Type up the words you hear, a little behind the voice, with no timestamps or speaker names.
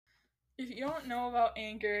If you don't know about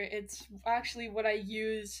Anchor, it's actually what I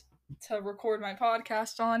use to record my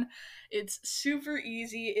podcast on. It's super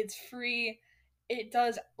easy, it's free. It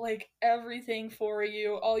does like everything for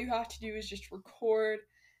you. All you have to do is just record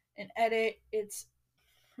and edit.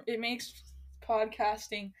 It makes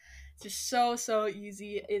podcasting just so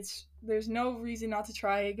easy. There's no reason not to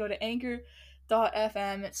try it. Go to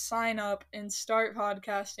anchor.fm, sign up and start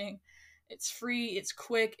podcasting. It's free, it's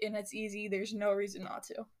quick, and it's easy. There's no reason not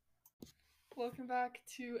to. Welcome back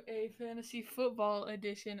to a fantasy football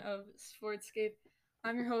edition of SportScape.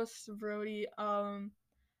 I'm your host Brody.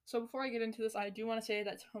 So before I get into this, I do want to say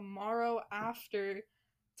that tomorrow, after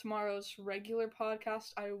tomorrow's regular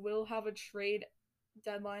podcast, I will have a trade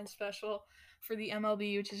deadline special for the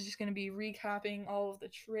MLB, which is just going to be recapping all of the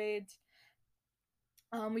trades.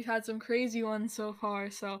 We've had some crazy ones so far,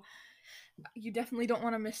 so you definitely don't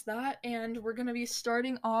want to miss that. And we're going to be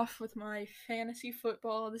starting off with my fantasy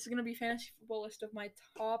football. This is going to be fantasy football list of my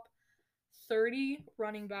top 30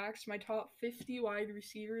 running backs, my top 50 wide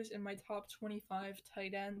receivers, and my top 25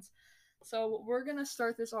 tight ends. So we're going to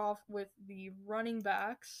start this off with the running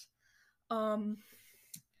backs.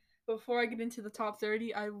 Before I get into the top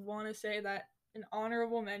 30, I want to say that an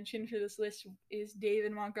honorable mention for this list is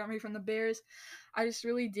David Montgomery from the Bears. I just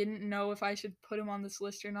really didn't know if I should put him on this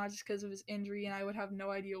list or not just because of his injury, and I would have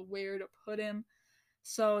no idea where to put him.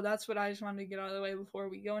 So that's what I just wanted to get out of the way before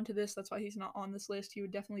we go into this. That's why he's not on this list. He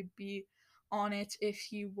would definitely be on it if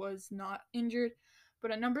he was not injured.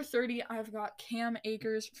 But at number 30, I've got Cam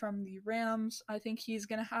Akers from the Rams. I don't think he's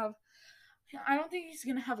gonna have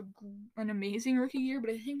an amazing rookie year, but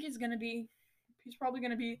I think he's probably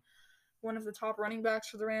gonna be one of the top running backs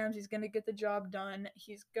for the Rams. He's gonna get the job done.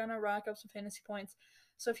 He's gonna rack up some fantasy points.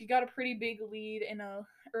 So if you got a pretty big lead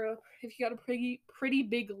or if you got a pretty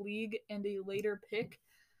big league and a later pick,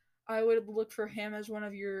 I would look for him as one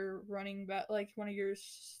of your running back, like one of your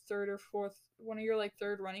third or fourth, one of your like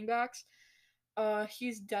third running backs.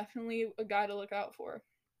 He's definitely a guy to look out for.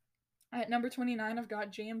 At number 29, I've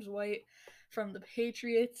got James White from the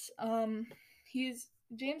Patriots. He's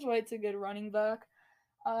James White's a good running back.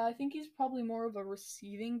 I think he's probably more of a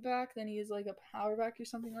receiving back than he is like a power back or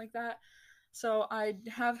something like that. So I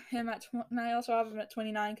have him and I also have him at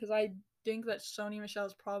 29 because I think that Sony Michel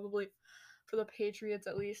is probably, for the Patriots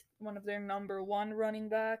at least, one of their number one running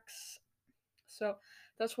backs. So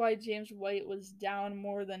that's why James White was down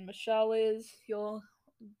more than Michel is. You'll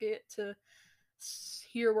get to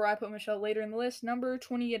hear where I put Michel later in the list. Number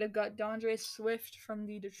 28, I've got DeAndre Swift from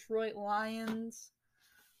the Detroit Lions.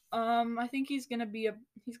 I think he's gonna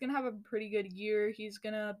have a pretty good year.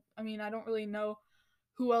 I don't really know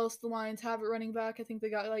who else the Lions have at running back. I think they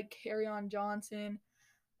got like Kerryon Johnson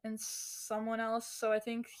and someone else. So I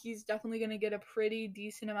think he's definitely gonna get a pretty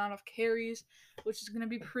decent amount of carries, which is gonna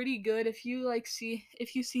be pretty good if you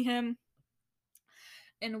see him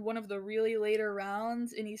in one of the really later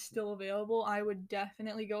rounds and he's still available. I would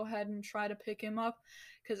definitely go ahead and try to pick him up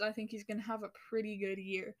because I think he's gonna have a pretty good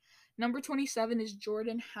year. Number 27 is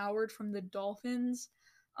Jordan Howard from the Dolphins.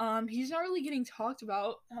 He's not really getting talked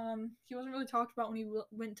about. He wasn't really talked about when he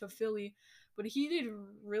went to Philly, but he did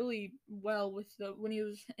really well when he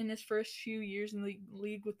was in his first few years in the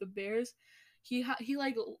league with the Bears. I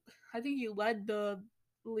think he led the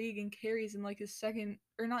league in carries in like his second,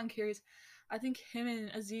 or not in carries. I think him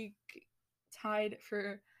and Zeke tied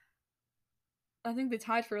for. I think they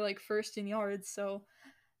tied for like first in yards. So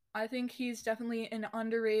I think he's definitely an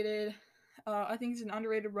underrated. I think he's an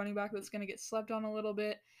underrated running back that's going to get slept on a little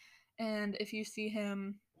bit. And if you see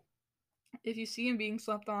him being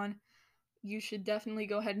slept on, you should definitely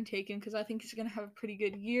go ahead and take him because I think he's going to have a pretty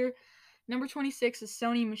good year. Number 26 is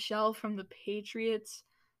Sony Michel from the Patriots.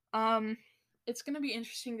 It's going to be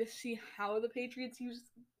interesting to see how the Patriots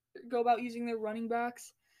go about using their running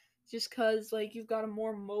backs, just because like you've got a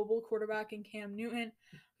more mobile quarterback in Cam Newton,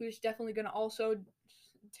 who's definitely going to also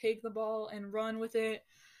take the ball and run with it.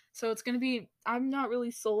 So it's going to be, I'm not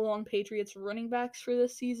really sold on Patriots running backs for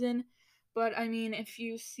this season, but I mean, if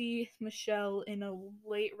you see Michel in a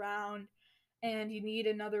late round and you need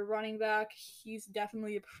another running back, he's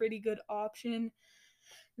definitely a pretty good option.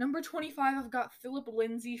 Number 25, I've got Philip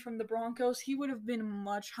Lindsay from the Broncos. He would have been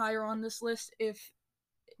much higher on this list if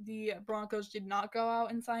the Broncos did not go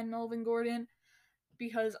out and sign Melvin Gordon,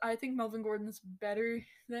 because I think Melvin Gordon's better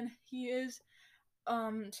than he is.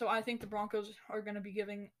 So I think the Broncos are going to be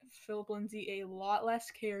giving Philip Lindsay a lot less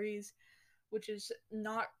carries, which is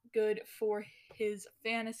not good for his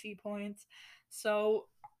fantasy points. So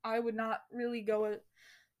I would not really go with.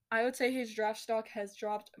 I would say his draft stock has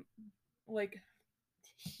dropped like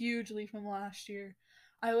hugely from last year.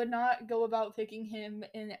 I would not go about picking him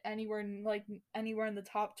in anywhere in the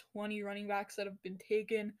top 20 running backs that have been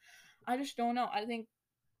taken. I just don't know. I think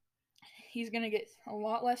he's gonna get a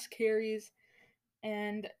lot less carries,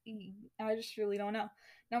 and I just really don't know.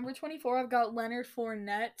 Number 24, I've got Leonard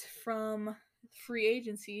Fournette from free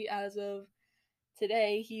agency as of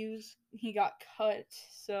today. He got cut,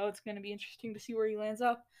 so it's going to be interesting to see where he lands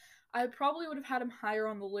up. I probably would have had him higher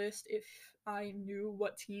on the list if I knew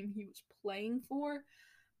what team he was playing for,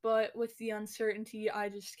 but with the uncertainty, I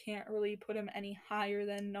just can't really put him any higher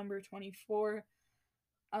than number 24.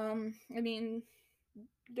 I mean,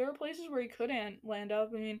 there are places where he couldn't land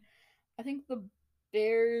up. I mean, I think the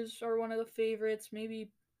Bears are one of the favorites. Maybe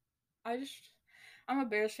I just I'm a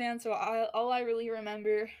Bears fan, so all I really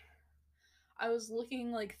remember, I was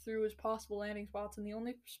looking like through his possible landing spots, and the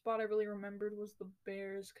only spot I really remembered was the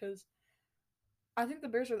Bears because I think the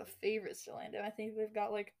Bears are the favorites to land him. I think they've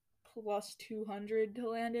got like plus 200 to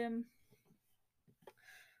land him.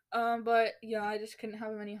 But yeah, I just couldn't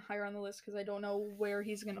have him any higher on the list because I don't know where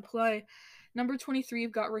he's gonna play. Number 23,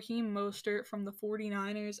 we've got Raheem Mostert from the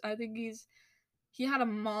 49ers. I think he had a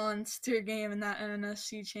monster game in that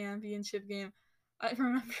NFC Championship game. I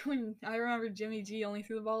remember Jimmy G only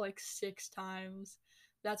threw the ball like 6 times.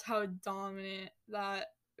 That's how dominant that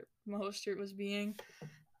Mostert was being.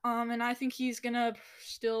 And I think he's gonna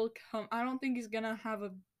still come. I don't think he's gonna have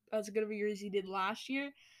as good of a year as he did last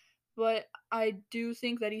year, but I do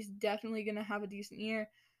think that he's definitely gonna have a decent year.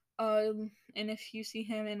 And if you see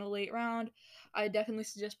him in a late round, I definitely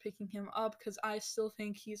suggest picking him up because I still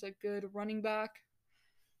think he's a good running back.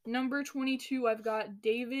 Number 22, I've got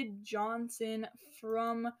David Johnson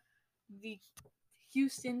from the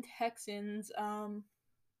Houston Texans.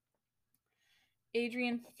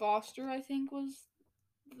 Adrian Foster, I think, was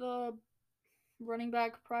the running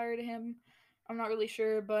back prior to him. I'm not really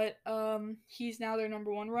sure, but he's now their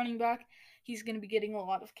number one running back. He's going to be getting a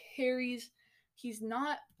lot of carries. He's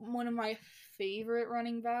not one of my favorite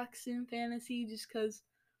running backs in fantasy just because,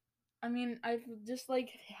 I mean, I've just like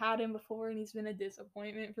had him before and he's been a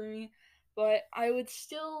disappointment for me. But I would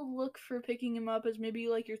still look for picking him up as maybe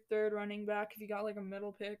like your third running back if you got like a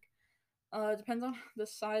middle pick. It depends on the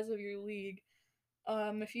size of your league.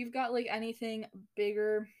 If you've got like anything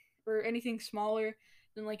bigger or anything smaller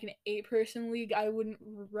than like an 8-person league, I wouldn't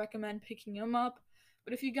recommend picking him up.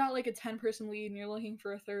 But if you got like a 10-person league and you're looking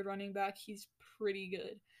for a third running back, he's pretty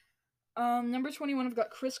good. Number 21, I've got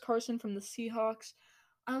Chris Carson from the Seahawks.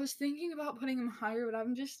 I was thinking about putting him higher, but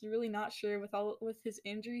I'm just really not sure with his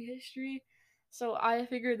injury history. So I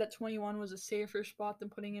figured that 21 was a safer spot than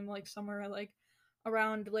putting him like somewhere like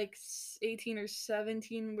around like 18 or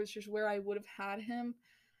 17, which is where I would have had him.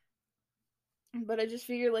 But I just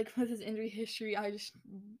figured like with his injury history, I just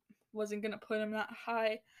wasn't gonna put him that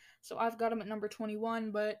high. So I've got him at number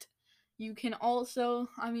 21, but you can also,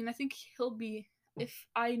 I mean, I think he'll be, if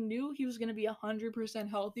I knew he was gonna be 100%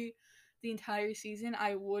 healthy the entire season,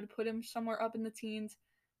 I would put him somewhere up in the teens.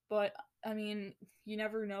 But I mean, you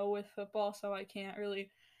never know with football, so I'm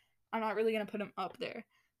not really gonna put him up there.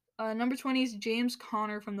 Number 20 is James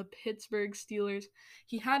Conner from the Pittsburgh Steelers.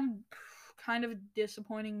 He had kind of a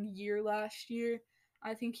disappointing year last year.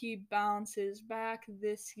 I think he bounces back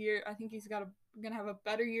this year. I think he's gonna have a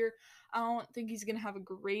better year. I don't think he's gonna have a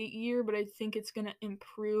great year, but I think it's gonna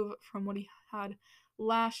improve from what he had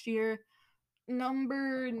last year.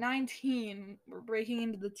 Number 19, we're breaking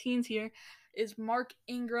into the teens here, is Mark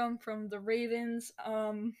Ingram from the Ravens.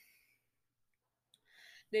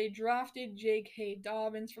 They drafted J.K.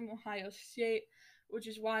 Dobbins from Ohio State, which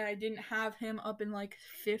is why I didn't have him up in like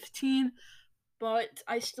 15. But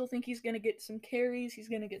I still think he's going to get some carries. He's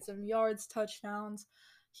going to get some yards, touchdowns.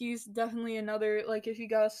 He's definitely another, like, if you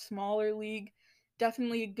got a smaller league,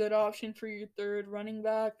 definitely a good option for your third running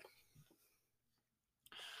back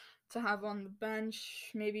to have on the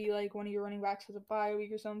bench. Maybe, like, one of your running backs has a bye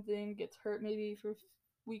week or something, gets hurt maybe for a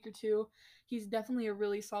week or two. He's definitely a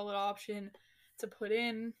really solid option to put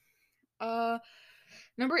in.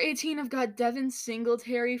 Number 18, I've got Devin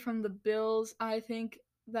Singletary from the Bills. I think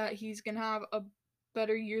that he's going to have a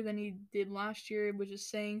better year than he did last year, which is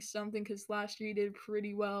saying something because last year he did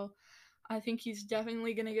pretty well. I think he's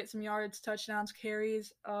definitely going to get some yards, touchdowns,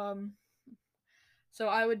 carries. So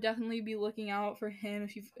I would definitely be looking out for him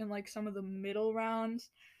if you in like some of the middle rounds.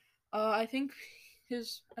 I think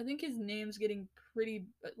his name's getting pretty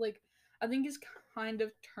like I think he's kind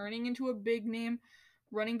of turning into a big name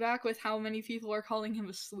running back with how many people are calling him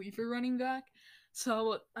a sleeper running back.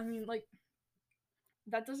 So I mean like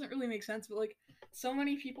that doesn't really make sense, but like so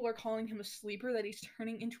many people are calling him a sleeper that he's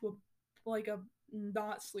turning into a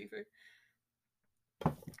not sleeper.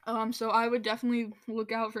 So I would definitely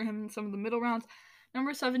look out for him in some of the middle rounds.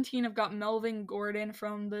 Number 17, I've got Melvin Gordon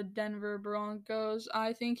from the Denver Broncos.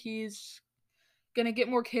 I think he's going to get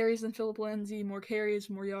more carries than Philip Lindsay, more carries,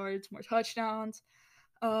 more yards, more touchdowns.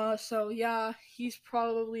 So yeah, he's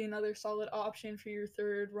probably another solid option for your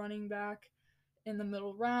third running back in the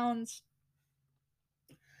middle rounds.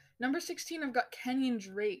 Number 16, I've got Kenyon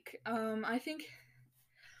Drake. I think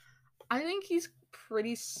he's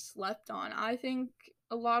pretty slept on. I think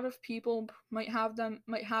a lot of people might have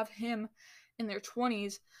him in their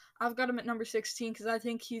 20s. I've got him at number 16 because I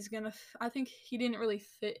think he didn't really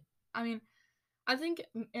fit. I mean, I think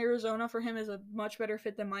Arizona for him is a much better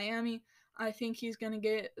fit than Miami. I think he's going to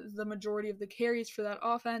get the majority of the carries for that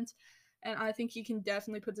offense, and I think he can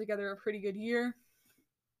definitely put together a pretty good year.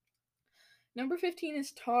 Number 15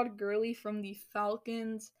 is Todd Gurley from the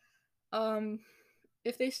Falcons. Um,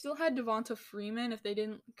 if they still had Devonta Freeman, if they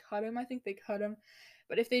didn't cut him, I think they cut him.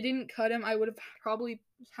 But if they didn't cut him, I would have probably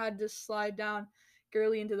had to slide down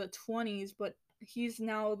Gurley into the 20s. But he's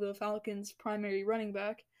now the Falcons' primary running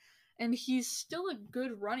back, and he's still a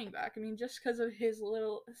good running back. I mean, just because of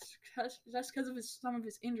some of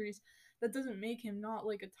his injuries, that doesn't make him not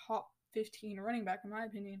like a top 15 running back in my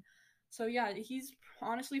opinion. So yeah, he's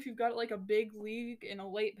honestly, if you've got like a big league in a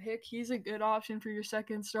late pick, he's a good option for your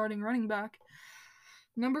second starting running back.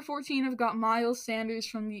 Number 14, I've got Miles Sanders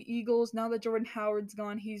from the Eagles. Now that Jordan Howard's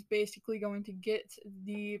gone, he's basically going to get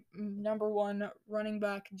the number one running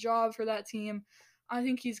back job for that team. I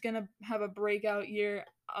think he's going to have a breakout year.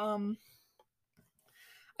 I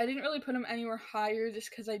didn't really put him anywhere higher just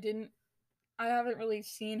because I haven't really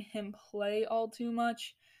seen him play all too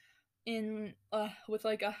much in with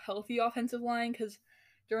like a healthy offensive line because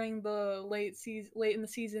during the late in the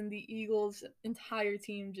season, the Eagles' entire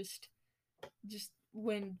team just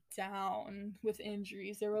went down with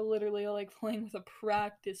injuries. They were literally like playing with a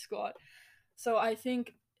practice squad. So I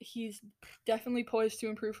think he's definitely poised to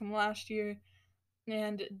improve from last year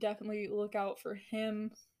and definitely look out for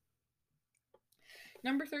him.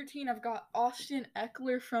 Number 13, I've got Austin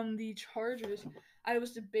Eckler from the Chargers. I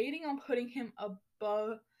was debating on putting him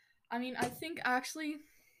above. I mean, I think actually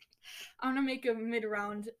I'm going to make a mid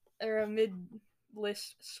round or a mid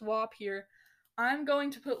list swap here. I'm going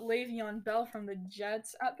to put Le'Veon Bell from the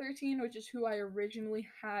Jets at 13, which is who I originally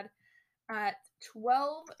had at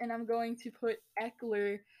 12, and I'm going to put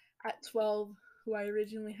Eckler at 12, who I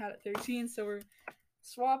originally had at 13. So we're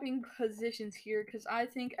swapping positions here because I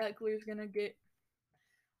think Eckler's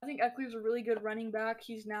a really good running back.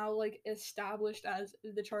 He's now like established as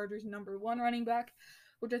the Chargers' number one running back,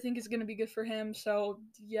 which I think is going to be good for him. So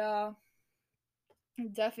yeah,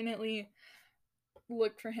 definitely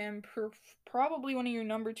look for him. Probably one of your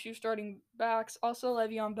number two starting backs. Also,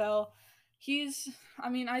 Le'Veon Bell.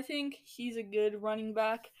 I think he's a good running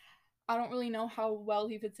back. I don't really know how well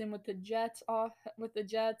he fits in with the Jets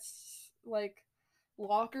like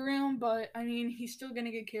locker room, but I mean, he's still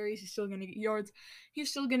gonna get carries. He's still gonna get yards.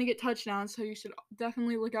 He's still gonna get touchdowns. So you should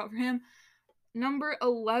definitely look out for him. Number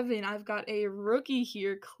 11, I've got a rookie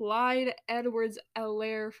here, Clyde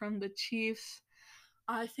Edwards-Helaire from the Chiefs.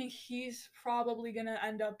 I think he's probably going to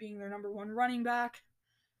end up being their number one running back.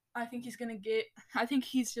 I think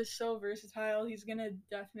he's just so versatile. He's going to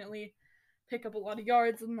definitely pick up a lot of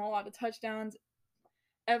yards and a lot of touchdowns.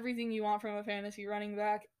 Everything you want from a fantasy running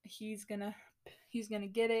back, he's going to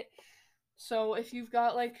get it. So if you've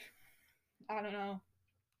got like, I don't know,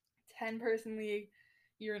 10-person league,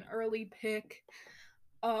 you're an early pick,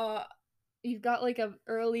 you've got like an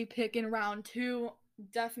early pick in round 2,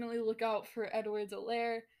 definitely look out for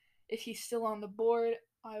Edwards-Helaire. If he's still on the board,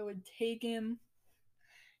 I would take him.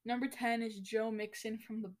 Number 10 is Joe Mixon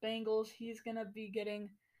from the Bengals. He's going to be getting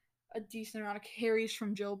a decent amount of carries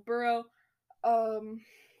from Joe Burrow.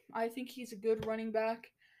 I think he's a good running back.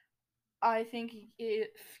 I think if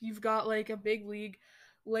you've got like a big league,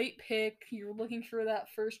 late pick, you're looking for that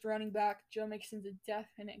first running back, Joe Mixon's a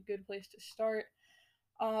definite good place to start.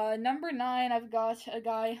 Number 9, I've got a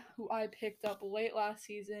guy who I picked up late last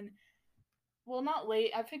season. Well, not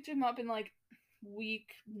late. I picked him up in like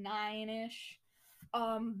week 9-ish.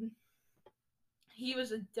 He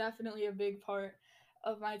was definitely a big part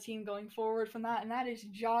of my team going forward from that, and that is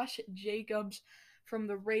Josh Jacobs from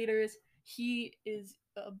the Raiders. He is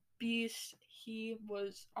a beast. He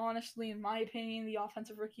was honestly, in my opinion, the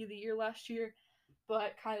offensive rookie of the year last year,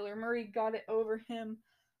 but Kyler Murray got it over him.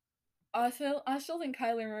 I still think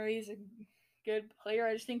Kyler Murray is a good player.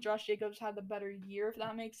 I just think Josh Jacobs had the better year, if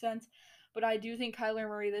that makes sense. But I do think Kyler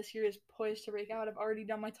Murray this year is poised to break out. I've already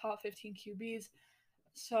done my top 15 QBs.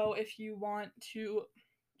 So if you want to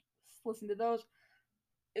listen to those,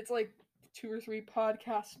 it's like 2 or 3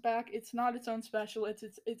 podcasts back. It's not its own special. It's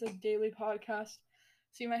a daily podcast.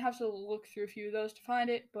 So you might have to look through a few of those to find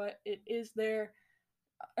it, but it is there.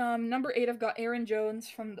 Number 8, I've got Aaron Jones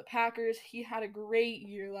from the Packers. He had a great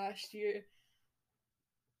year last year.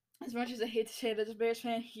 As much as I hate to say it as a Bears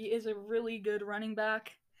fan, he is a really good running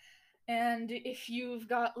back. And if you've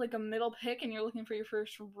got like a middle pick and you're looking for your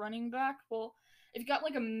first running back, well, if you got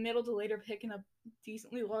like a middle to later pick in a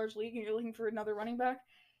decently large league and you're looking for another running back,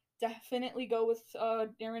 definitely go with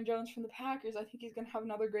Aaron Jones from the Packers. I think he's going to have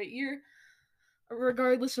another great year,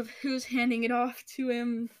 regardless of who's handing it off to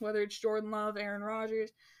him, whether it's Jordan Love, Aaron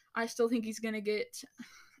Rodgers. I still think he's going to get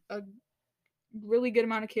a really good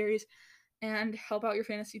amount of carries and help out your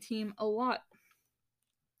fantasy team a lot.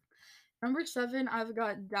 Number 7, I've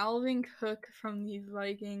got Dalvin Cook from the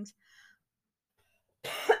Vikings.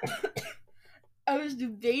 I was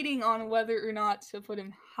debating on whether or not to put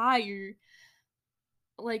him higher,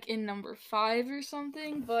 like in number 5 or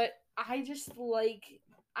something, but I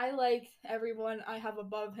like everyone I have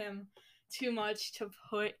above him too much to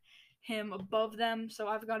put him above them, so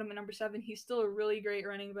I've got him at number 7. He's still a really great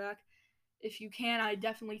running back. If you can, I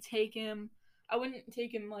definitely take him. I wouldn't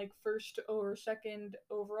take him like first or second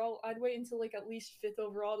overall. I'd wait until like at least 5th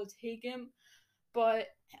overall to take him. But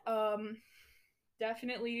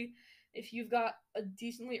definitely, if you've got a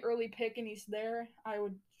decently early pick and he's there, I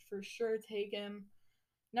would for sure take him.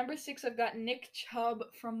 Number 6, I've got Nick Chubb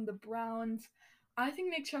from the Browns. I think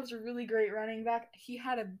Nick Chubb's a really great running back. He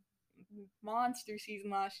had a monster season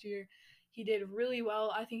last year. He did really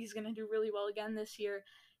well. I think he's going to do really well again this year.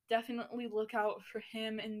 Definitely look out for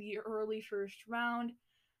him in the early first round.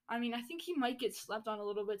 I mean, I think he might get slept on a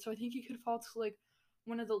little bit, so I think he could fall to like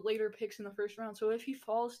one of the later picks in the first round. So if he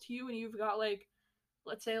falls to you and you've got like,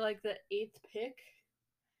 let's say like the 8th pick,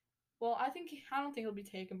 well, I don't think he'll be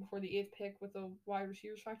taken before the 8th pick with the wide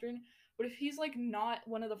receivers factor in. But if he's like not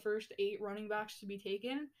one of the first 8 running backs to be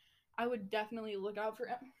taken, I would definitely look out for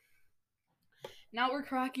him. Now we're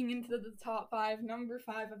cracking into the top 5. Number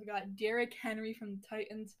 5, I've got Derrick Henry from the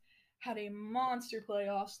Titans. Had a monster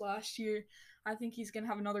playoffs last year. I think he's going to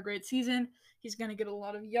have another great season. He's going to get a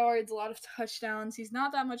lot of yards, a lot of touchdowns. He's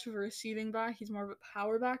not that much of a receiving back. He's more of a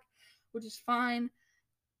power back, which is fine.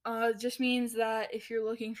 It just means that if you're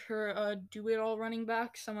looking for a do-it-all running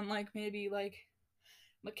back, someone like maybe like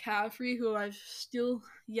McCaffrey, who I've still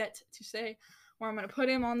yet to say where I'm going to put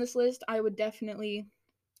him on this list, I would definitely...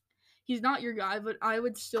 He's not your guy, but I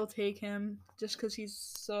would still take him just because he's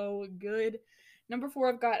so good. Number 4,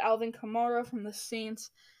 I've got Alvin Kamara from the Saints.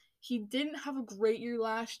 He didn't have a great year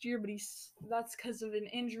last year, but that's because of an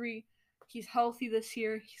injury. He's healthy this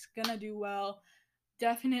year. He's going to do well.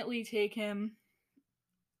 Definitely take him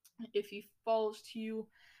if he falls to you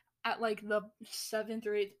at like the 7th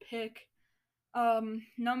or 8th pick.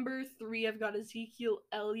 Number 3, I've got Ezekiel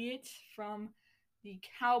Elliott from the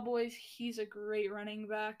Cowboys. He's a great running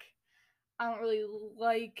back. I don't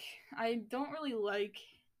really like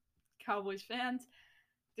Cowboys fans.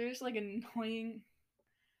 They're just like annoying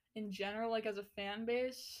in general, like as a fan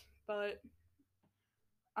base, but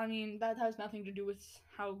I mean that has nothing to do with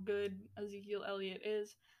how good Ezekiel Elliott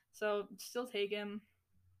is. So still take him.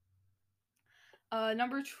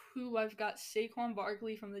 Number 2, I've got Saquon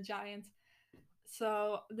Barkley from the Giants.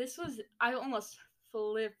 So I almost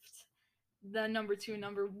flipped the number 2 and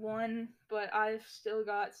number 1, but I've still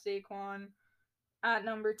got Saquon at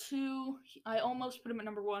number 2. I almost put him at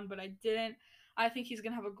number 1, but I didn't. I think he's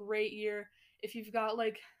going to have a great year. If you've got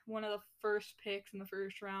like one of the first picks in the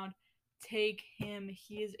first round, take him.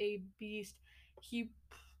 He is a beast. He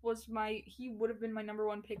would have been my number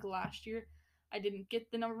 1 pick last year. I didn't get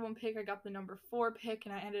the number 1 pick. I got the number 4 pick,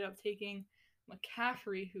 and I ended up taking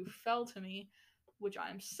McCaffrey, who fell to me, which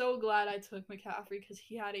I'm so glad I took McCaffrey because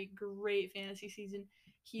he had a great fantasy season.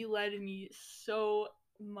 He led me so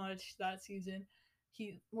much that season.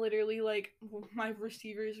 He literally, like, my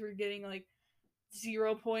receivers were getting like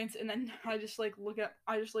 0 points, and then I just look at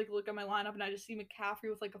my lineup and I just see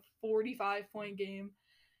McCaffrey with like a 45-point game.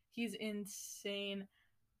 He's insane.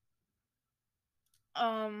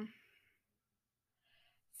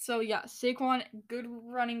 So yeah, Saquon, good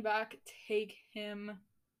running back. Take him.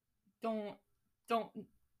 Don't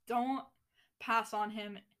don't pass on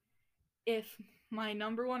him. If my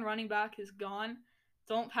number 1 running back is gone,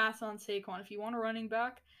 don't pass on Saquon. If you want a running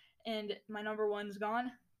back and my number 1's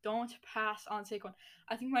gone, don't pass on Saquon.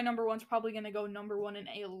 I think my number 1's probably going to go number 1 in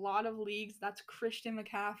a lot of leagues. That's Christian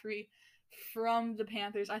McCaffrey from the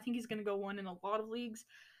Panthers. I think he's going to go 1 in a lot of leagues.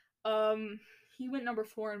 He went number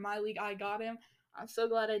 4 in my league. I got him. I'm so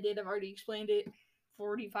glad I did. I've already explained it.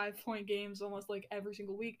 45-point games almost like every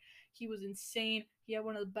single week. He was insane. He had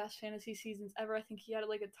one of the best fantasy seasons ever. I think he had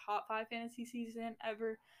like a top 5 fantasy season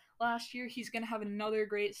ever last year. He's going to have another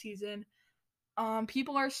great season.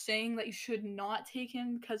 People are saying that you should not take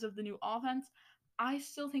him because of the new offense. I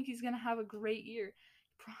still think he's going to have a great year.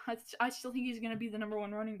 I still think he's going to be the number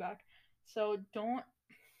 1 running back. So don't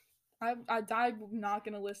I'm not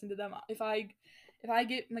gonna listen to them. If I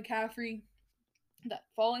get McCaffrey that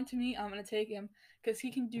falling to me, I'm gonna take him because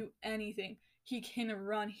he can do anything. He can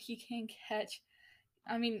run. He can catch.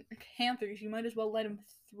 I mean, Panthers. You might as well let him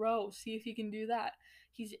throw. See if he can do that.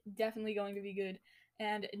 He's definitely going to be good.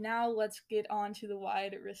 And now let's get on to the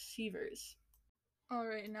wide receivers. All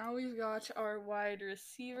right, now we've got our wide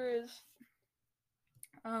receivers.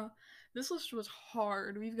 Uh, this list was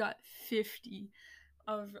hard. We've got 50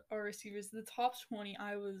 of our receivers. The top 20,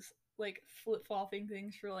 I was like flip flopping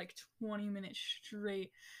things for like 20 minutes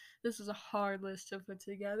straight. This was a hard list to put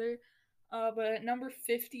together. But at number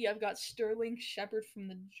 50, I've got Sterling Shepard from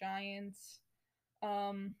the Giants.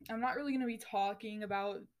 I'm not really going to be talking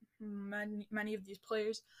about many of these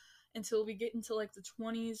players until we get into like the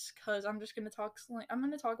 20s because I'm going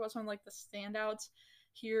to talk about some of like the standouts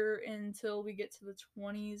here until we get to the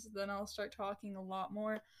 20s. Then I'll start talking a lot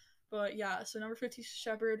more. But yeah, so number 50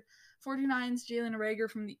 Shepard, 49's Jalen Reagor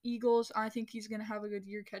from the Eagles. I think he's going to have a good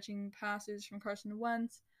year catching passes from Carson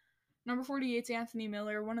Wentz. Number 48's Anthony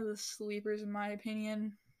Miller, one of the sleepers in my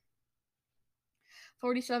opinion.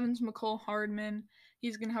 47's McCole Hardman.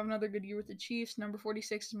 He's going to have another good year with the Chiefs. Number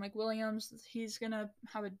 46 is Mike Williams. He's going to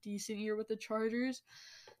have a decent year with the Chargers.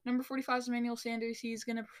 Number 45 is Emmanuel Sanders.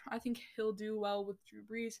 I think he'll do well with Drew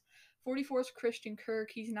Brees. 44 is Christian Kirk.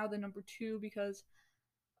 He's now the number 2 because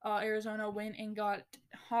Arizona went and got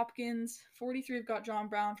Hopkins. 43 have got John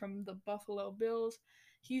Brown from the Buffalo Bills.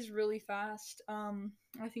 He's really fast.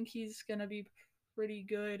 I think he's going to be pretty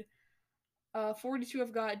good. 42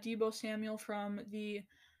 have got Deebo Samuel from the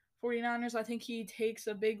 49ers. I think he takes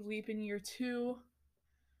a big leap in year 2.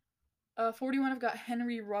 41 I've got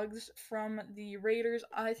Henry Ruggs from the Raiders.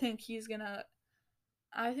 I think he's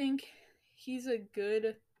a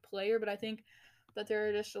good player, but I think that there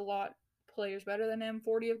are just a lot players better than him.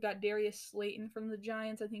 40 I've got Darius Slayton from the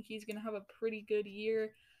Giants. I think he's going to have a pretty good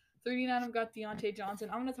year. 39 I've got Deontay Johnson.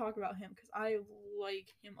 I'm going to talk about him because I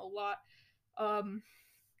like him a lot.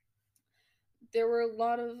 There were a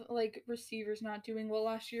lot of like receivers not doing well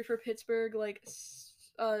last year for Pittsburgh, like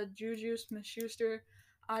Juju Smith-Schuster.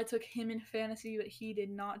 I took him in fantasy, but he did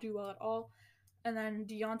not do well at all. And then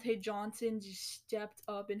Deontay Johnson just stepped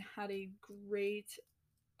up and had a great.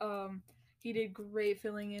 He did great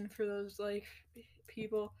filling in for those like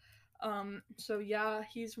people. So yeah,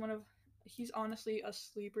 he's honestly a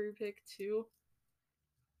sleeper pick too.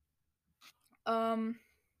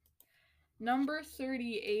 Number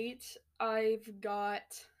 38,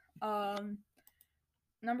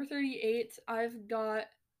 number 38, I've got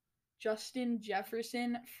Justin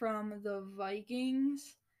Jefferson from the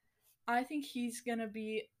Vikings. I think he's going to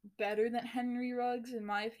be better than Henry Ruggs, in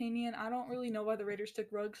my opinion. I don't really know why the Raiders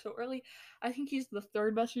took Ruggs so early. I think he's the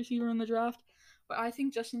 3rd best receiver in the draft. But I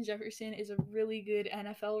think Justin Jefferson is a really good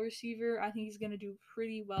NFL receiver. I think he's going to do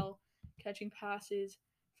pretty well catching passes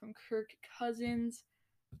from Kirk Cousins.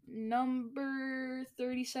 Number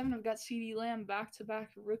 37, I've got CeeDee Lamb, back-to-back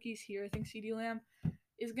rookies here. I think CeeDee Lamb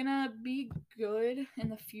is going to be good in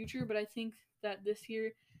the future, but I think that this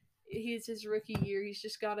year he's his rookie year. He's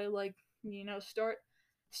just got to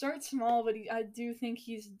start small, but I do think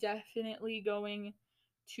he's definitely going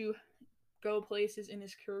to go places in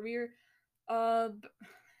his career.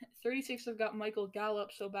 36 I've got Michael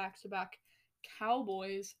Gallup, so back-to-back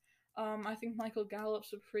Cowboys. I think Michael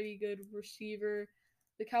Gallup's a pretty good receiver.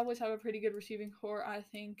 The Cowboys have a pretty good receiving core. I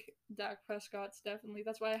think Dak Prescott's definitely.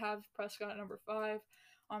 That's why I have Prescott at number 5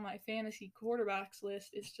 on my fantasy quarterbacks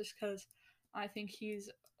list. It's just because I think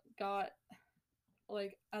he's got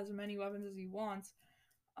like as many weapons as he wants.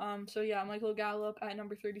 So yeah, Michael Gallup at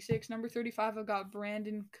number 36. Number 35, I've got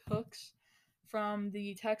Brandon Cooks from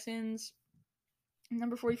the Texans.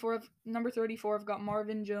 Number 34, I've got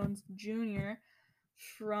Marvin Jones Jr.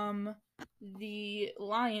 from the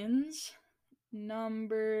Lions.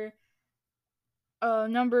 Number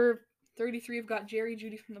 33, I've got Jerry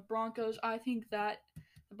Jeudy from the Broncos. I think that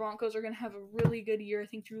the Broncos are going to have a really good year. I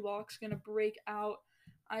think Drew Lock's going to break out.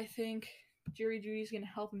 I think Jerry Jeudy's going to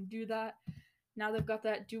help him do that. Now they've got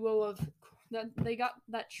that they got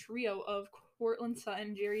that trio of Courtland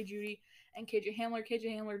Sutton, Jerry Jeudy, and KJ Hamler.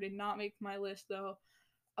 KJ Hamler did not make my list though.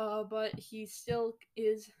 But he still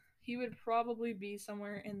is. He would probably be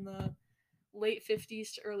somewhere in the late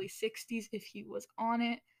 50s to early 60s if he was on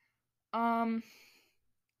it.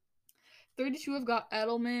 32, I've got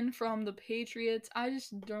Edelman from the Patriots. I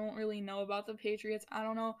just don't really know about the Patriots. I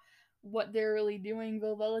don't know what they're really doing.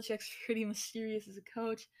 Bill Belichick's pretty mysterious as a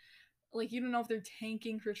coach. Like, you don't know if they're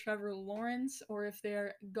tanking for Trevor Lawrence or if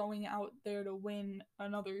they're going out there to win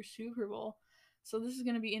another Super Bowl. So this is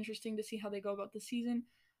going to be interesting to see how they go about the season.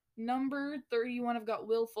 Number 31, I've got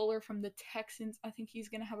Will Fuller from the Texans. I think he's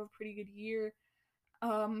going to have a pretty good year.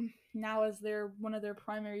 Now as they're one of their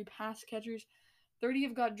primary pass catchers. 30,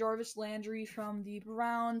 I've got Jarvis Landry from the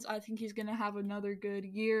Browns. I think he's going to have another good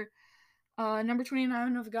year. Number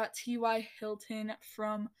 29, I've got T.Y. Hilton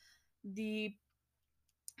from the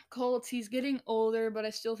Colts. He's getting older, but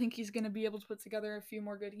I still think he's going to be able to put together a few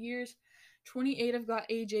more good years. 28, I've got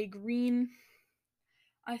A.J. Green.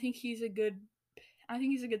 I think he's a good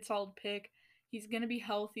solid pick. He's gonna be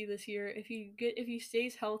healthy this year. If he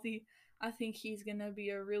stays healthy, I think he's gonna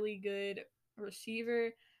be a really good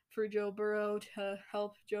receiver for Joe Burrow to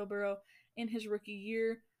help Joe Burrow in his rookie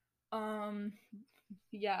year. Um,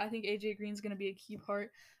 yeah, I think AJ Green's gonna be a key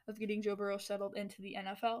part of getting Joe Burrow settled into the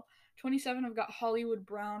NFL. 27, I've got Hollywood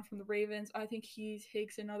Brown from the Ravens. I think he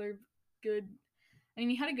takes another good. I mean,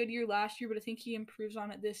 he had a good year last year, but I think he improves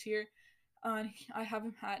on it this year. I have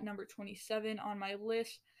him at number 27 on my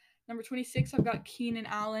list. Number 26, I've got Keenan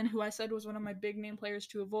Allen, who I said was one of my big name players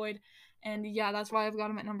to avoid. And yeah, that's why I've got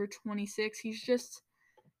him at number 26.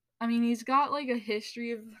 He's got like a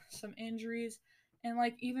history of some injuries. And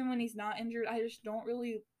like, even when he's not injured, I just don't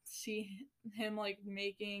really see him like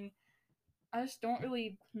I just don't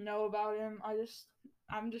really know about him. I just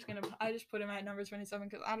put him at number 27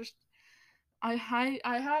 because I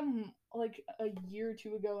had him like a year or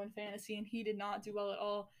two ago in fantasy, and he did not do well at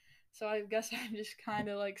all. So I guess I'm just kind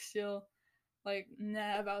of like still like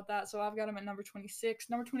nah about that. So I've got him at number 26.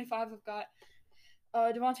 Number 25, I've got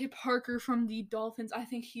Devontae Parker from the Dolphins. I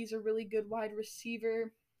think he's a really good wide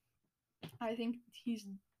receiver. I think he's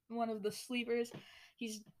one of the sleepers.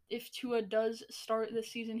 If Tua does start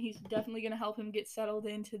this season, he's definitely going to help him get settled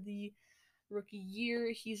into the rookie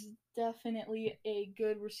year. He's definitely a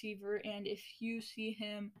good receiver, and if you see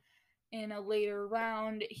him in a later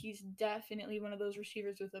round, he's definitely one of those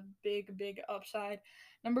receivers with a big upside.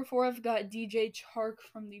 Number 4, I've got DJ Chark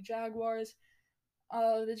from the Jaguars.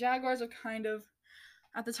 The Jaguars are kind of,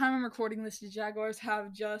 at the time I'm recording this, the Jaguars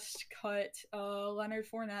have just cut Leonard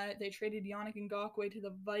Fournette. They traded Yannick Ngakoue to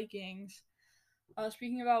the Vikings.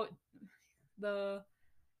 Speaking about the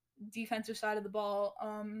defensive side of the ball,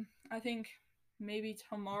 I think maybe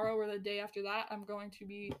tomorrow or the day after that, I'm going to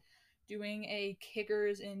be doing a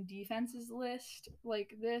kickers and defenses list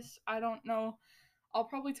like this. I don't know. I'll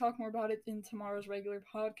probably talk more about it in tomorrow's regular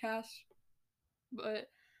podcast, but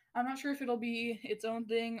I'm not sure if it'll be its own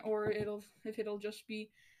thing or if it'll just be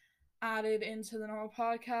added into the normal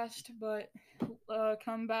podcast. But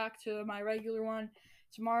come back to my regular one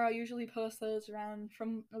tomorrow. I usually post those around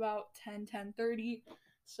from about 10:30.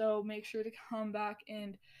 So make sure to come back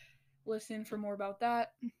and listen for more about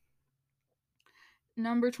that.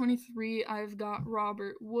 Number 23, I've got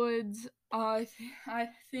Robert Woods. I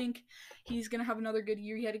think he's going to have another good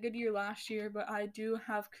year. He had a good year last year, but I do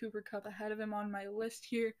have Cooper Kupp ahead of him on my list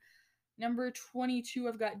here. Number 22,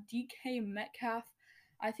 I've got DK Metcalf.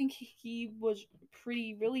 I think he was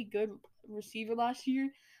really good receiver last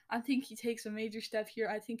year. I think he takes a major step here.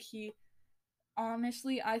 I think he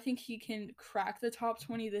can crack the top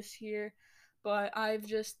 20 this year, but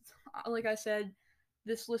like I said,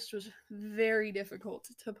 this list was very difficult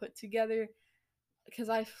to put together because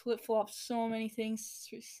I flip-flopped so many things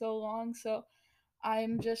for so long, so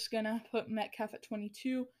I'm just gonna put Metcalf at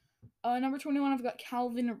 22. Number 21, I've got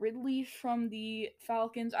Calvin Ridley from the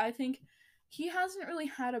Falcons. I think he hasn't really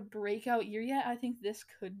had a breakout year yet. I think this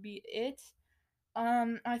could be it.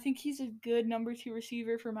 I think he's a good number 2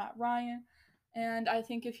 receiver for Matt Ryan, and I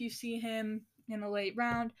think if you see him in a late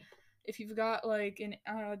round, if you've got like an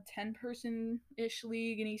 10-person-ish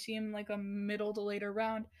league and you see him like a middle to later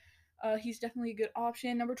round, he's definitely a good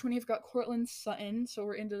option. Number 20, I've got Cortland Sutton, so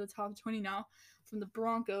we're into the top 20 now, from the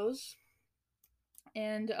Broncos.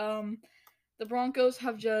 And the Broncos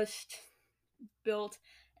have just built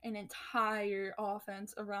an entire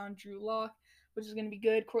offense around Drew Lock, which is going to be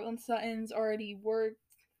good. Cortland Sutton's already worked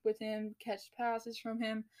with him, catch passes from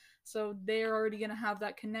him, so they're already going to have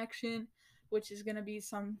that connection, which is going to be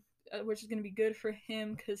good for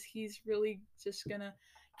him because he's really just going to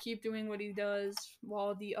keep doing what he does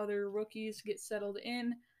while the other rookies get settled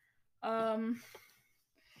in. Number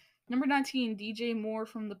 19, DJ Moore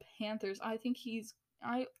from the Panthers. I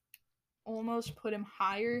almost put him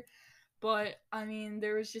higher, but I mean,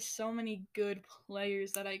 there was just so many good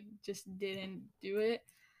players that I just didn't do it.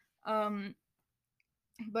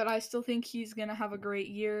 but I still think he's gonna have a great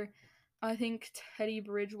year. I think Teddy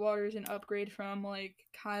Bridgewater is an upgrade from like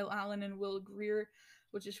Kyle Allen and Will Greer,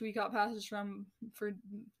 which is who he got passes from for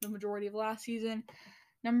the majority of last season.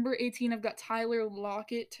 Number 18, I've got Tyler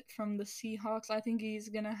Lockett from the Seahawks. I think he's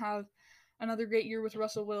gonna have another great year with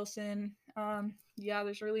Russell Wilson. Yeah,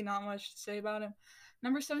 there's really not much to say about him.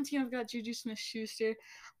 Number 17, I've got Juju Smith-Schuster.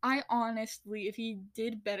 I honestly, if he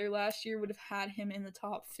did better last year, would have had him in the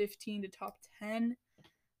top 15 to top 10.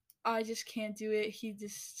 I just can't do it. He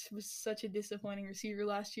just was such a disappointing receiver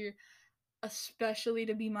last year, especially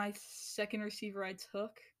to be my second receiver I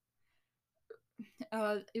took.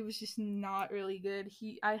 It was just not really good.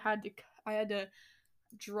 I had to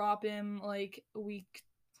drop him like week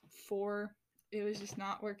 4. It was just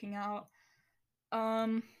not working out.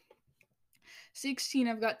 Um 16,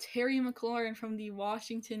 I've got Terry McLaurin from the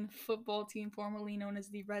Washington football team, formerly known as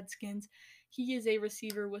the Redskins. He is a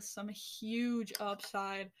receiver with some huge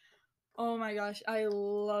upside. Oh my gosh, I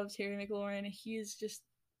love Terry McLaurin. He is just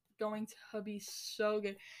going to be so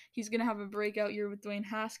good. He's going to have a breakout year with Dwayne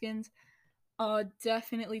Haskins.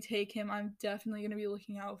 Definitely take him. I'm definitely going to be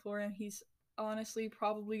looking out for him. He's honestly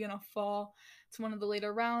probably going to fall to one of the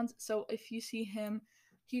later rounds. So if you see him,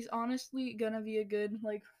 he's honestly going to be a good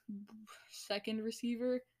like second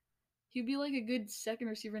receiver. He'd be like a good second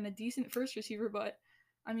receiver and a decent first receiver, but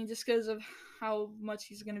I mean, just because of how much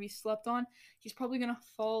he's going to be slept on, he's probably going to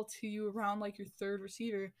fall to you around like your third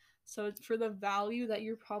receiver. So for the value that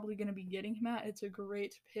you're probably going to be getting him at, it's a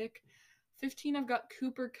great pick. 15, I've got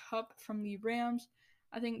Cooper Kupp from the Rams.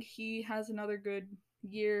 I think he has another good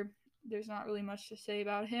year. There's not really much to say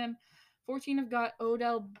about him. 14, I've got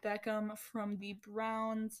Odell Beckham from the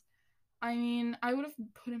Browns. I mean, I would have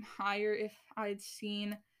put him higher if I'd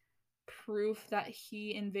seen proof that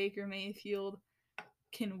he and Baker Mayfield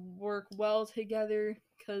can work well together,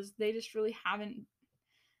 because they just really haven't.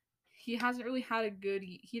 He hasn't really had a good.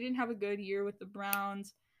 He didn't have a good year with the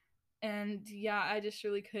Browns, and yeah, I just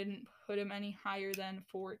really couldn't put him any higher than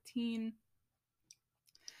 14.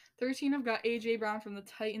 13, I've got AJ Brown from the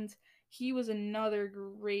Titans. He was another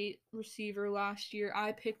great receiver last year.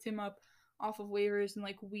 I picked him up off of waivers in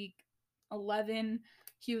like week 11.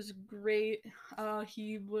 He was great.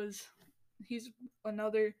 He's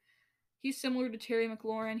another he's similar to Terry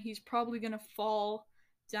McLaurin. He's probably gonna fall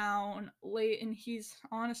down late, and he's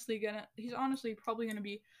honestly probably gonna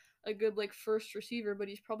be a good like first receiver, but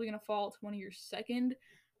he's probably gonna fall to one of your second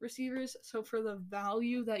receivers. So for the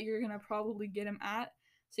value that you're gonna probably get him at,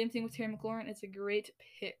 same thing with Terry McLaurin, it's a great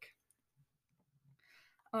pick.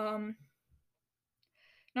 Um,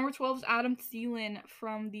 Number 12 is Adam Thielen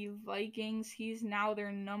from the Vikings. He's now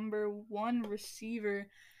their number 1 receiver,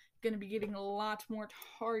 going to be getting a lot more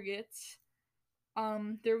targets.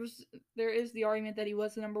 There is the argument that he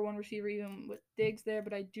was the number 1 receiver even with Diggs there,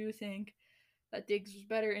 but I do think that Diggs was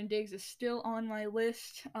better, and Diggs is still on my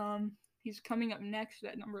list. He's coming up next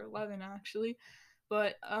at number 11 actually.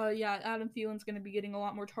 But yeah, Adam Thielen's going to be getting a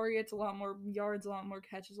lot more targets, a lot more yards, a lot more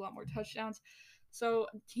catches, a lot more touchdowns. So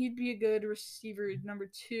he'd be a good receiver number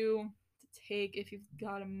 2 to take if you've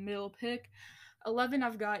got a middle pick. 11,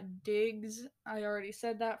 I've got Diggs. I already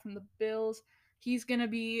said that, from the Bills. He's going to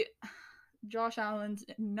be Josh Allen's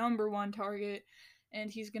number 1 target,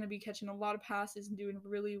 and he's going to be catching a lot of passes and doing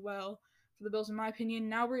really well for the Bills, in my opinion.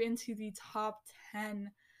 Now we're into the top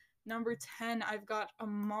 10. Number 10, I've got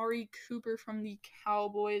Amari Cooper from the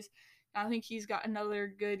Cowboys. I think he's got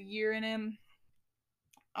another good year in him.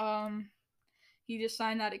 He just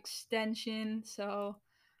signed that extension, so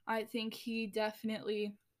I think he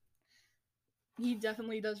definitely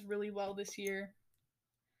does really well this year.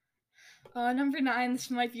 Number 9,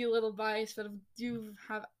 this might be a little biased, but I do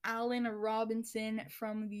have Allen Robinson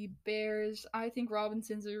from the Bears. I think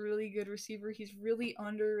Robinson's a really good receiver. He's really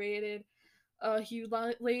underrated.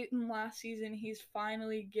 Late in last season, he's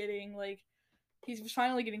finally getting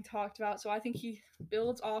talked about. So I think he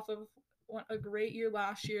builds off of a great year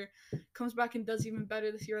last year, comes back and does even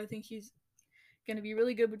better this year. I think he's going to be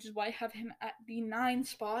really good, which is why I have him at the 9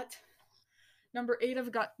 spot. Number 8,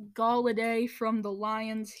 I've got Galladay from the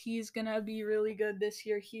Lions. He's going to be really good this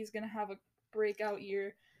year. He's going to have a breakout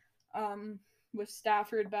year with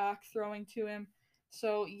Stafford back throwing to him.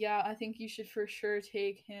 So, yeah, I think you should for sure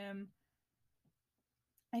take him.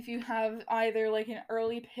 If you have either like an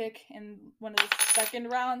early pick in one of the second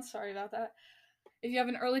rounds, sorry about that. If you have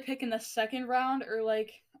an early pick in the second round or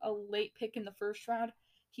like a late pick in the first round,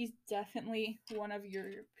 he's definitely one of your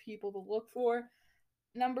people to look for.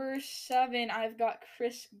 Number 7, I've got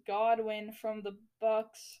Chris Godwin from the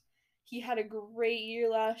Bucks. He had a great year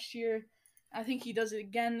last year. I think he does it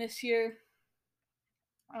again this year.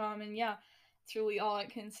 And yeah, That's really all I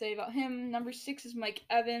can say about him. Number 6 is Mike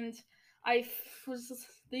Evans. I was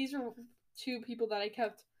these are two people that I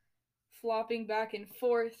kept flopping back and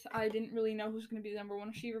forth. I didn't really know who's going to be the number one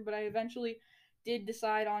receiver, but I eventually did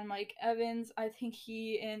decide on Mike Evans. I think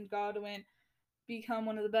he and Godwin become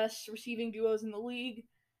one of the best receiving duos in the league.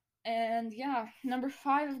 And yeah, number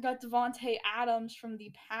 5, I've got Devontae Adams from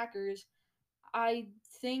the Packers. I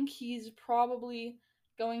think he's probably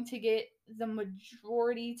going to get the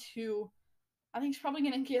majority to. I think he's probably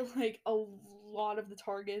going to get like a lot of the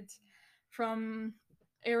targets from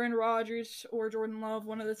Aaron Rodgers or Jordan Love,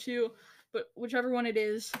 one of the two. But whichever one it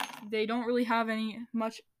is, they don't really have any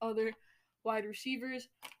much other wide receivers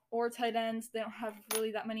or tight ends. They don't have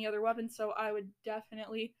really that many other weapons. So I would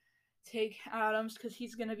definitely take Adams because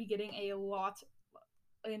he's going to be getting a lot,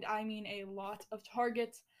 and I mean a lot of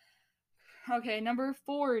targets. Okay, number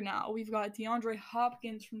 4 now. We've got DeAndre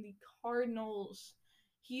Hopkins from the Cardinals.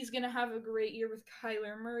 He's going to have a great year with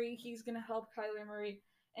Kyler Murray. He's going to help Kyler Murray,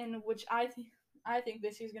 and which I think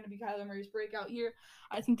this is going to be Kyler Murray's breakout year.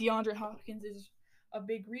 I think DeAndre Hopkins is a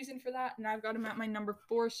big reason for that, and I've got him at my number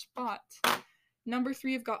 4 spot. Number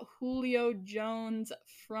 3, I've got Julio Jones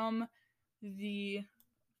from the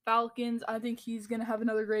Falcons. I think he's going to have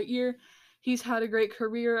another great year. He's had a great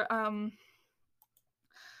career.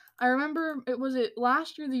 I remember it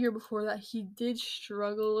last year, the year before that, he did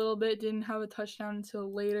struggle a little bit, didn't have a touchdown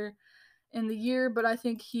until later in the year, but I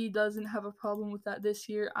think he doesn't have a problem with that this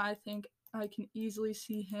year. I think I can easily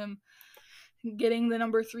see him getting the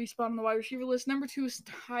number 3 spot on the wide receiver list. Number 2 is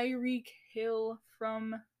Tyreek Hill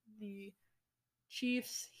from the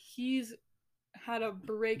Chiefs. He's had a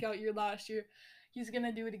breakout year last year. He's going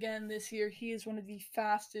to do it again this year. He is one of the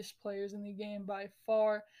fastest players in the game by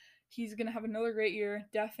far. He's going to have another great year.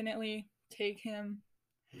 Definitely take him.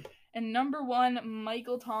 And number 1,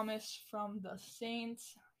 Michael Thomas from the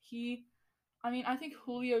Saints. I think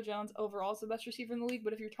Julio Jones overall is the best receiver in the league,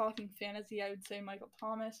 but if you're talking fantasy, I would say Michael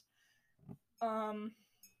Thomas. The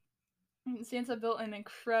Saints have built an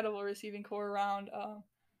incredible receiving core around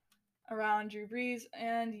Drew Brees,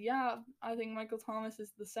 and yeah, I think Michael Thomas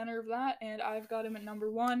is the center of that, and I've got him at number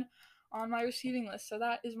 1 on my receiving list. So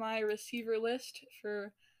that is my receiver list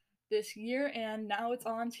for this year, and now it's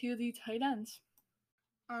on to the tight ends.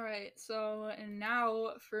 All right, so and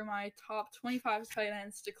now for my top 25 tight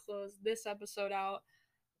ends to close this episode out,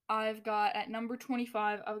 I've got at number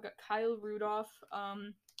 25, I've got Kyle Rudolph.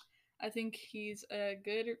 I think he's a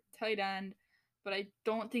good tight end, but I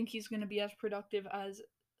don't think he's going to be as productive as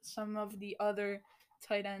some of the other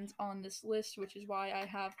tight ends on this list, which is why I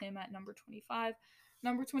have him at number 25.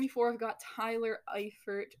 Number 24, I've got Tyler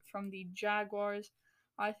Eifert from the Jaguars.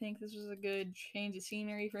 I think this was a good change of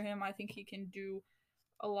scenery for him. I think he can do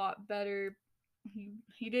a lot better.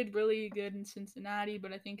 He did really good in Cincinnati,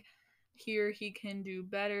 but I think here he can do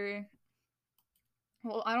better.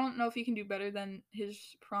 Well, I don't know if he can do better than his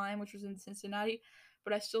prime, which was in Cincinnati,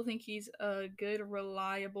 but I still think he's a good,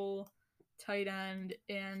 reliable tight end.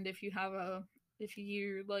 And if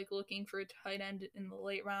you're like looking for a tight end in the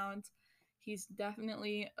late rounds, he's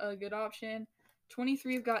definitely a good option.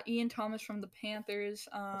 23, I've got Ian Thomas from the Panthers.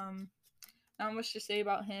 Not much to say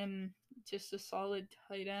about him, just a solid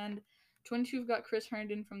tight end. 22, we've got Chris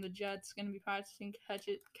Herndon from the Jets, going to be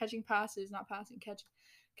catching passes, not passing,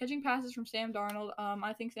 catching passes from Sam Darnold.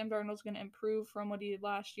 I think Sam Darnold's going to improve from what he did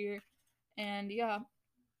last year. And yeah,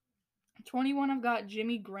 21, I've got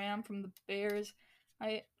Jimmy Graham from the Bears.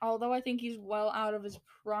 Although I think he's well out of his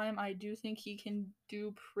prime, I do think he can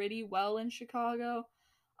do pretty well in Chicago.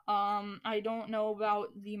 I don't know about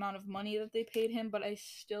the amount of money that they paid him, but I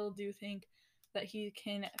still do think that he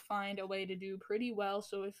can find a way to do pretty well.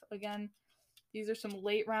 So these are some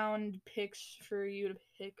late round picks for you to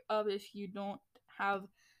pick up if you don't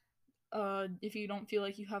feel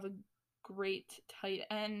like you have a great tight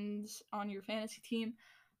ends on your fantasy team.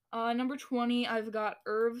 Number 20, I've got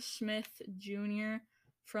Irv Smith Jr.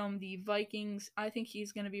 from the Vikings. I think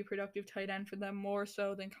he's going to be a productive tight end for them more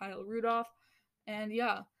so than Kyle Rudolph. And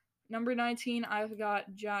yeah, number 19, I've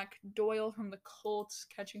got Jack Doyle from the Colts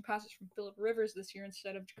catching passes from Phillip Rivers this year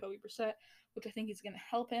instead of Jacoby Brissett, which I think is going to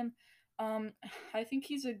help him. I think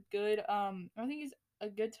he's a good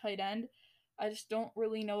tight end. I just don't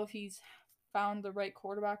really know if he's found the right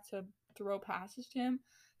quarterback to throw passes to him.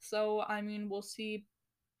 So, we'll see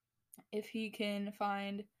if he can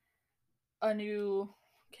find a new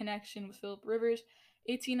connection with Phillip Rivers.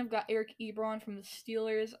 18, I've got Eric Ebron from the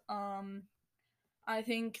Steelers. I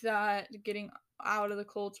think that getting out of the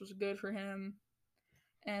Colts was good for him,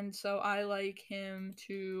 and so I'd like him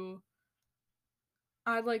to,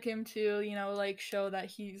 show that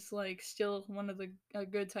he's like still a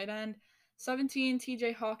good tight end. 17,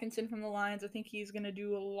 TJ Hawkinson from the Lions. I think he's going to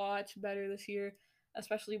do a lot better this year,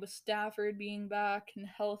 especially with Stafford being back and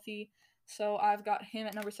healthy. So I've got him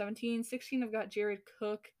at number 17. 16, I've got Jared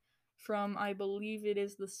Cook from, I believe it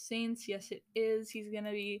is the Saints. Yes, it is. He's going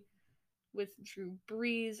to be with Drew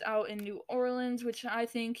Brees out in New Orleans, which I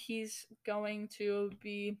think he's going to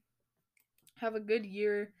be have a good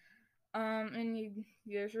year.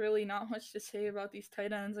 There's really not much to say about these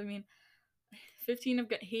tight ends. I mean, 15, I've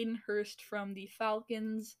got Hayden Hurst from the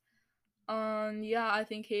Falcons. Yeah, I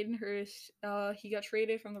think Hayden Hurst, he got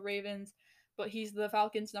traded from the Ravens, but he's the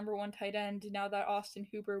Falcons' number one tight end now that Austin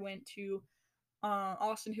Hooper went to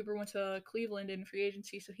Cleveland in free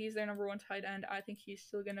agency, so he's their number one tight end. I think he's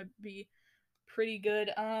still gonna be pretty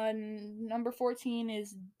good. Number 14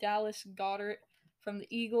 is Dallas Goedert from the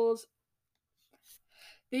Eagles.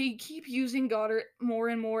 They keep using Goddard more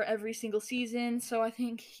and more every single season, so I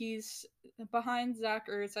think he's behind Zach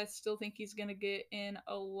Ertz. I still think he's gonna get in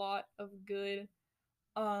a lot of good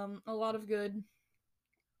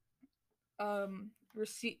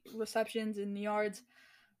receptions and yards.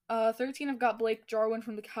 13, I've got Blake Jarwin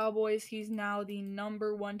from the Cowboys. He's now the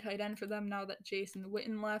number one tight end for them now that Jason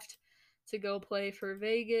Witten left to go play for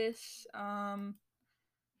Vegas.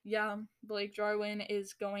 Yeah, Blake Jarwin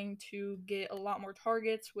is going to get a lot more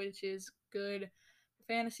targets, which is good for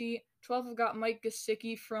fantasy. 12, I've got Mike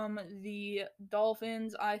Gesicki from the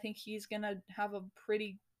Dolphins. I think he's gonna have a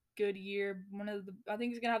pretty good year. I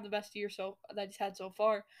think he's gonna have the best year that he's had so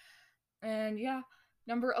far. And yeah,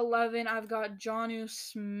 number 11, I've got Jonnu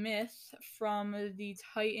Smith from the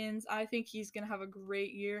Titans. I think he's gonna have a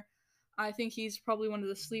great year. I think he's probably one of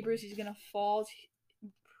the sleepers. He's gonna fall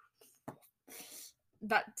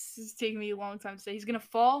that's taking me a long time to say. He's gonna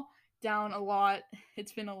fall down a lot.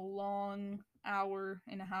 It's been a long hour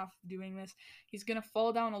and a half doing this. He's gonna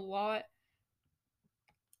fall down a lot,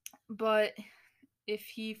 but if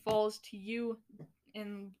he falls to you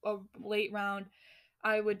in a late round,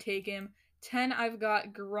 I would take him. 10, I've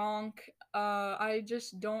got Gronk. I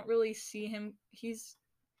just don't really see him.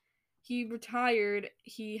 He retired.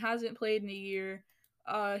 He hasn't played in a year.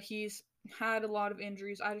 He's had a lot of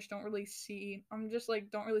injuries. I just don't really see. I'm just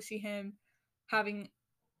like don't really see him having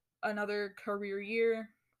another career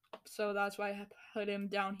year. So that's why I put him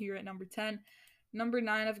down here at number 10. Number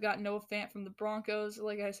 9, I've got Noah Fant from the Broncos.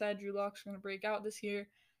 Like I said, Drew Lock's going to break out this year,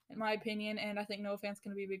 in my opinion, and I think Noah Fant's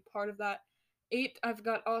going to be a big part of that. 8, I've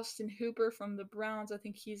got Austin Hooper from the Browns. I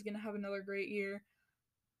think he's going to have another great year,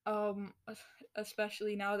 um,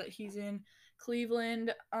 especially now that he's in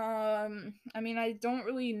Cleveland. I mean, I don't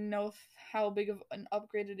really know how big of an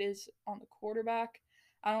upgrade it is on the quarterback.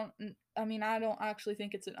 I don't actually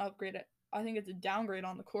think it's an upgrade. I think it's a downgrade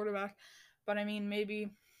on the quarterback. But I mean,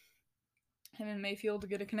 maybe him and Mayfield to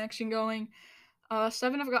get a connection going.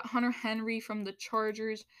 7, I've got Hunter Henry from the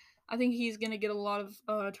Chargers. I think he's going to get a lot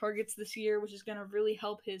of targets this year, which is going to really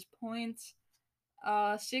help his points.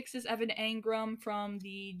 6 is Evan Engram from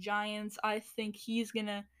the Giants. I think he's going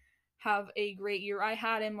to have a great year. I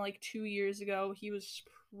had him like 2 years ago. He was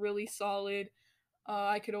really solid.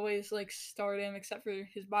 I could always like start him except for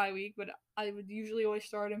his bye week, but I would usually always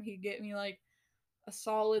start him. He'd get me like a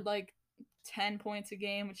solid like 10 points a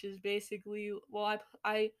game, which is basically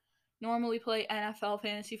I normally play NFL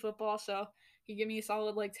fantasy football, so he'd give me a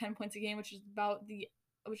solid like 10 points a game, which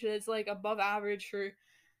is like above average for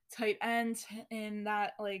tight ends in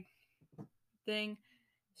that like thing.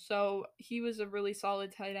 So he was a really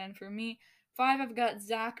solid tight end for me. 5, I've got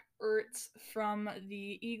Zach Ertz from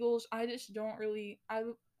the Eagles. I just don't really I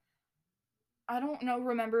don't know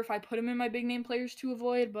remember if I put him in my big name players to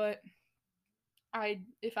avoid, but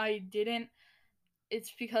if I didn't,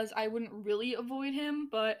 it's because I wouldn't really avoid him,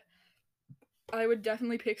 but I would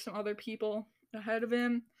definitely pick some other people ahead of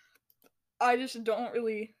him. I just don't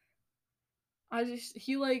really I just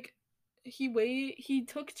he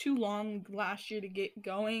took too long last year to get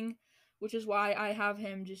going, which is why I have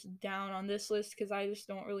him just down on this list because I just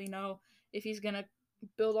don't really know if he's gonna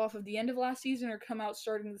build off of the end of last season or come out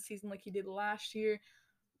starting the season like he did last year.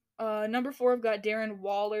 Number 4, I've got Darren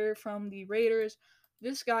Waller from the Raiders.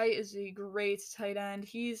 This guy is a great tight end.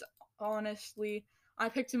 I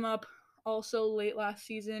picked him up also late last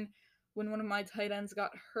season when one of my tight ends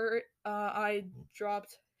got hurt. I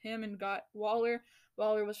dropped him and got Waller.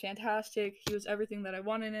 Waller was fantastic. He was everything that I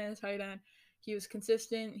wanted in a tight end. He was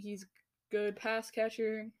consistent. He's good pass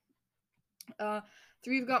catcher. 3,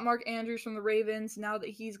 we've got Mark Andrews from the Ravens. Now that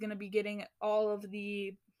he's going to be getting all of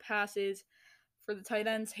the passes for the tight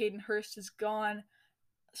ends, Hayden Hurst is gone.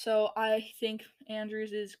 So I think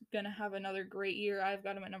Andrews is going to have another great year. I've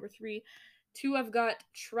got him at number 3. 2, I've got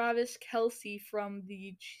Travis Kelsey from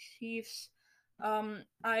the Chiefs.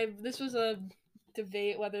 I This was a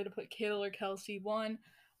debate whether to put Kittle or Kelsey. 1,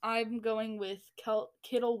 I'm going with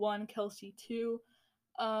Kittle 1, Kelsey 2.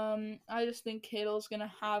 I just think Kittle's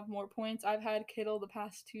gonna have more points. I've had Kittle the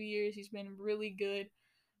past 2 years. He's been really good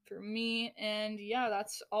for me. And yeah,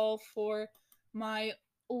 that's all for my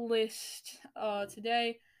list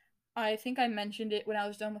today. I think I mentioned it when I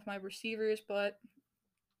was done with my receivers, but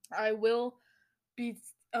I will be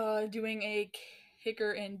doing a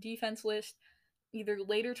kicker and defense list either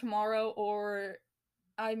later tomorrow or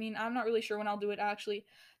I'm not really sure when I'll do it actually.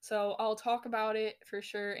 So I'll talk about it for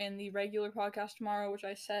sure in the regular podcast tomorrow, which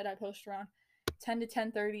I said I post around 10 to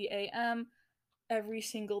 10:30 a.m. every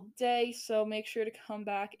single day. So make sure to come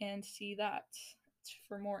back and see that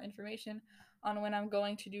for more information on when I'm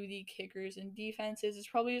going to do the kickers and defenses. It's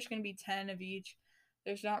probably just going to be 10 of each.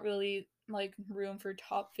 There's not really like room for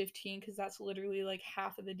top 15 because that's literally like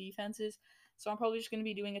half of the defenses. So I'm probably just going to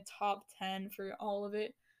be doing a top 10 for all of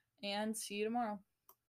it. And see you tomorrow.